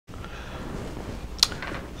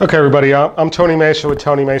Okay, everybody, I'm Tony Mason with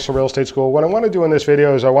Tony Mason Real Estate School. What I want to do in this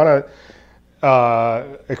video is I want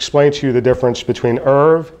to explain to you the difference between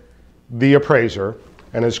IRV the Appraiser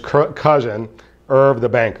and his cousin, IRV the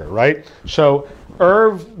Banker, right? So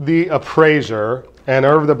IRV the Appraiser and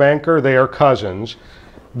IRV the Banker, they are cousins.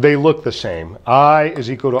 They look the same. I is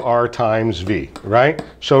equal to R times V, right?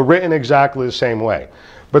 So written exactly the same way.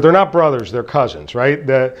 But they're not brothers, they're cousins,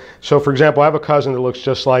 right? So for example, I have a cousin that looks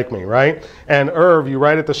just like me, right? And IRV, you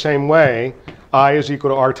write it the same way. I is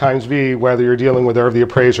equal to R times V, whether you're dealing with IRV the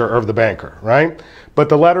Appraiser or IRV the Banker, right? But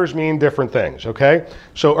the letters mean different things, okay?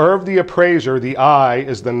 So IRV the Appraiser, the I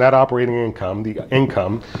is the net operating income,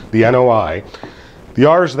 the NOI. The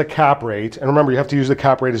R is the cap rate, and remember you have to use the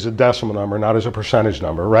cap rate as a decimal number, not as a percentage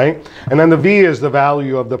number, right? And then the V is the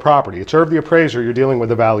value of the property. It's IRV the Appraiser, you're dealing with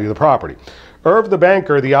the value of the property. IRV the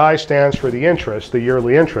Banker, the I stands for the interest, the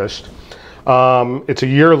yearly interest. It's a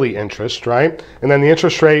yearly interest, right? And then the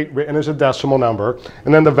interest rate written as a decimal number,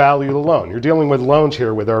 and then the value of the loan. You're dealing with loans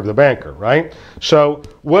here with IRV the Banker, right? So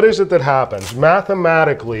what is it that happens?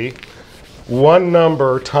 Mathematically, one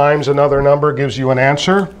number times another number gives you an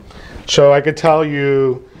answer. So I could tell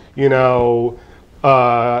you, 12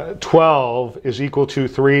 is equal to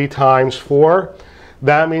 3 times 4.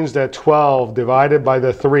 That means that 12 divided by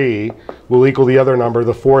the 3 will equal the other number,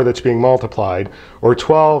 the 4 that's being multiplied. Or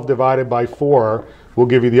 12 divided by 4 will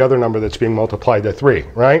give you the other number that's being multiplied to 3,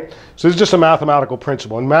 right? So this is just a mathematical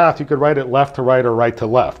principle. In math, you could write it left to right or right to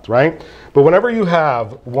left, right? But whenever you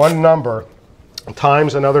have one number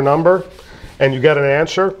times another number and you get an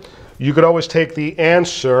answer, you could always take the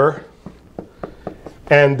answer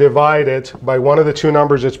and divide it by one of the two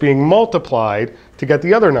numbers that's being multiplied to get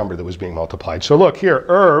the other number that was being multiplied. So look here,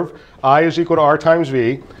 IRV, I is equal to R times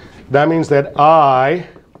V. That means that I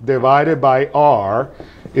divided by R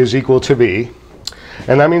is equal to V.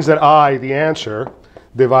 And that means that I, the answer,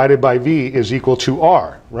 divided by V is equal to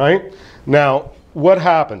R, right? Now, what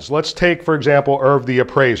happens? Let's take, for example, IRV the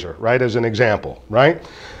Appraiser, right, as an example, right?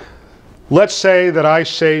 Let's say that I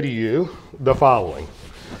say to you the following.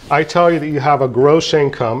 I tell you that you have a gross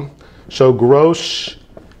income, so gross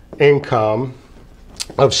income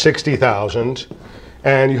of $60,000,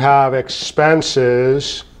 and you have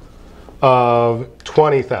expenses of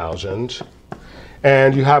 $20,000,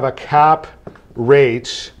 and you have a cap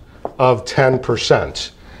rate of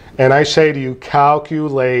 10%. And I say to you,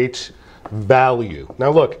 calculate value. Now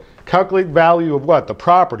look, calculate value of what? The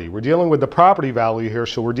property. We're dealing with the property value here,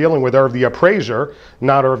 so we're dealing with IRV the Appraiser,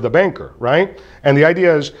 not IRV the Banker, right? And the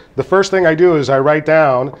idea is, the first thing I do is I write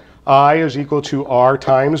down I is equal to R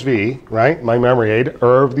times V, right? My memory aid,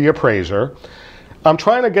 IRV the Appraiser. I'm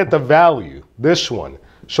trying to get the value, this one.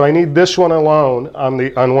 So I need this one alone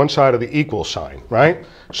on one side of the equal sign, right?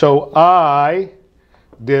 So I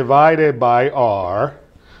divided by R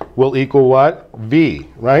will equal what? V,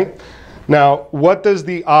 right? Now, what does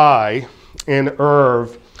the I in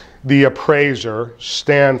IRV the Appraiser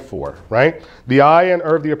stand for, right? The I in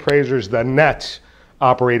IRV the Appraiser is the net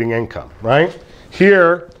operating income, right?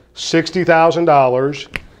 Here, $60,000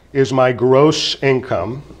 is my gross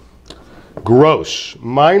income, gross,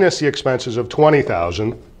 minus the expenses of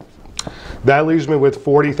 $20,000. That leaves me with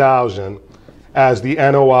 $40,000 as the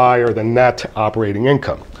NOI, or the net operating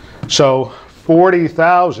income. So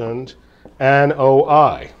 $40,000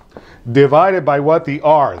 NOI. Divided by what? The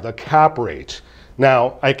R, the cap rate.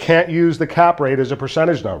 Now, I can't use the cap rate as a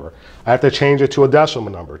percentage number. I have to change it to a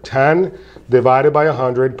decimal number. 10 divided by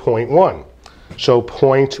 100, 0.1. So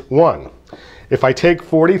 0.1. If I take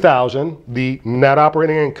 40,000, the net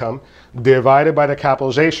operating income, divided by the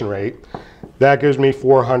capitalization rate, that gives me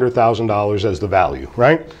 $400,000 as the value,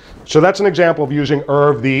 right? So that's an example of using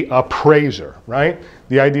IRV the Appraiser, right?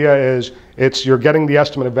 The idea is you're getting the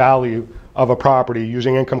estimate of value of a property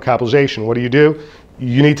using income capitalization. What do?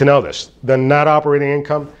 You need to know this. The net operating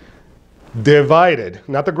income divided,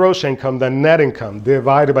 not the gross income, the net income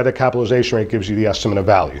divided by the capitalization rate gives you the estimate of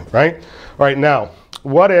value, right? All right, now,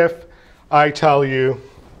 what if I tell you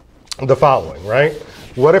the following, right?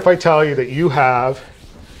 What if I tell you that you have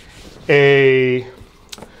a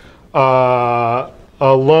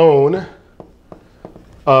loan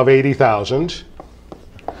of $80,000,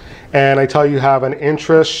 and I tell you have an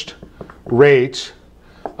interest rate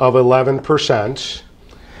of 11%,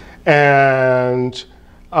 and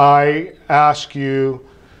I ask you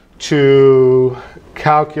to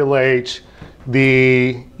calculate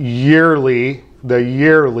the yearly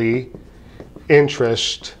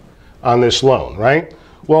interest on this loan, right?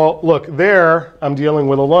 Well, look, there I'm dealing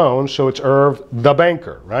with a loan, so it's IRV the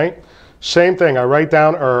Banker, right? Same thing, I write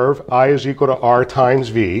down IRV, I is equal to R times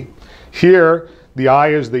V. Here, the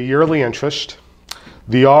I is the yearly interest.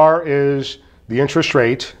 The R is the interest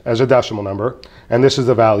rate as a decimal number, and this is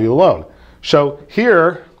the value of the loan. So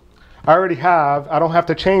here, I don't have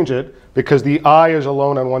to change it because the I is a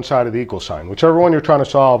loan on one side of the equal sign. Whichever one you're trying to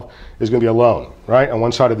solve is going to be a loan, right, on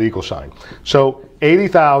one side of the equal sign. So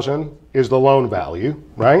 80,000 is the loan value,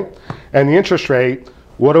 right? And the interest rate,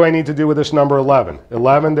 what do I need to do with this number 11?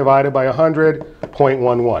 11 divided by 100,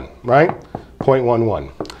 0.11, right?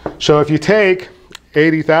 0.11. So if you take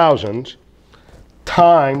 80,000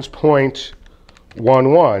 times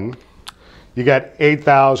 0.11, you get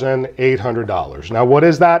 $8,800. Now what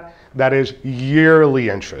is that? That is yearly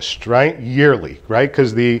interest, right? Yearly, right?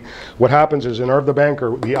 Because what happens is in IRV the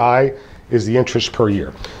Banker, the I is the interest per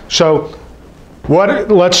year. So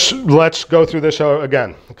let's go through this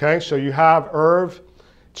again, okay? So you have IRV,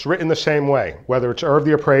 it's written the same way, whether it's IRV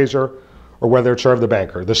the Appraiser or whether it's IRV the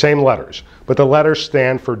Banker, the same letters, but the letters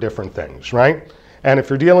stand for different things, right? And if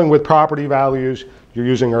you're dealing with property values, you're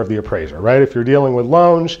using IRV the Appraiser, right? If you're dealing with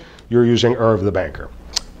loans, you're using IRV the Banker.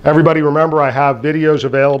 Everybody remember, I have videos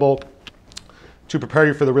available to prepare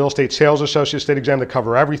you for the Real Estate Sales Associate State Exam that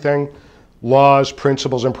cover everything, laws,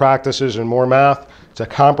 principles, and practices, and more math. It's a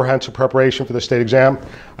comprehensive preparation for the state exam.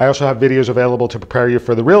 I also have videos available to prepare you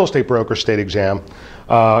for the Real Estate Broker State Exam.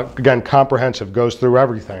 Again, comprehensive, goes through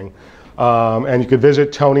everything. And you can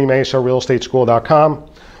visit TonyMesaRealEstateSchool.com.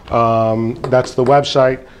 That's the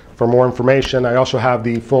website for more information. I also have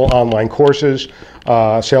the full online courses,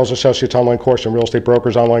 Sales Associates online course and Real Estate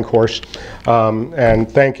Brokers online course. And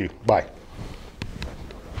thank you. Bye.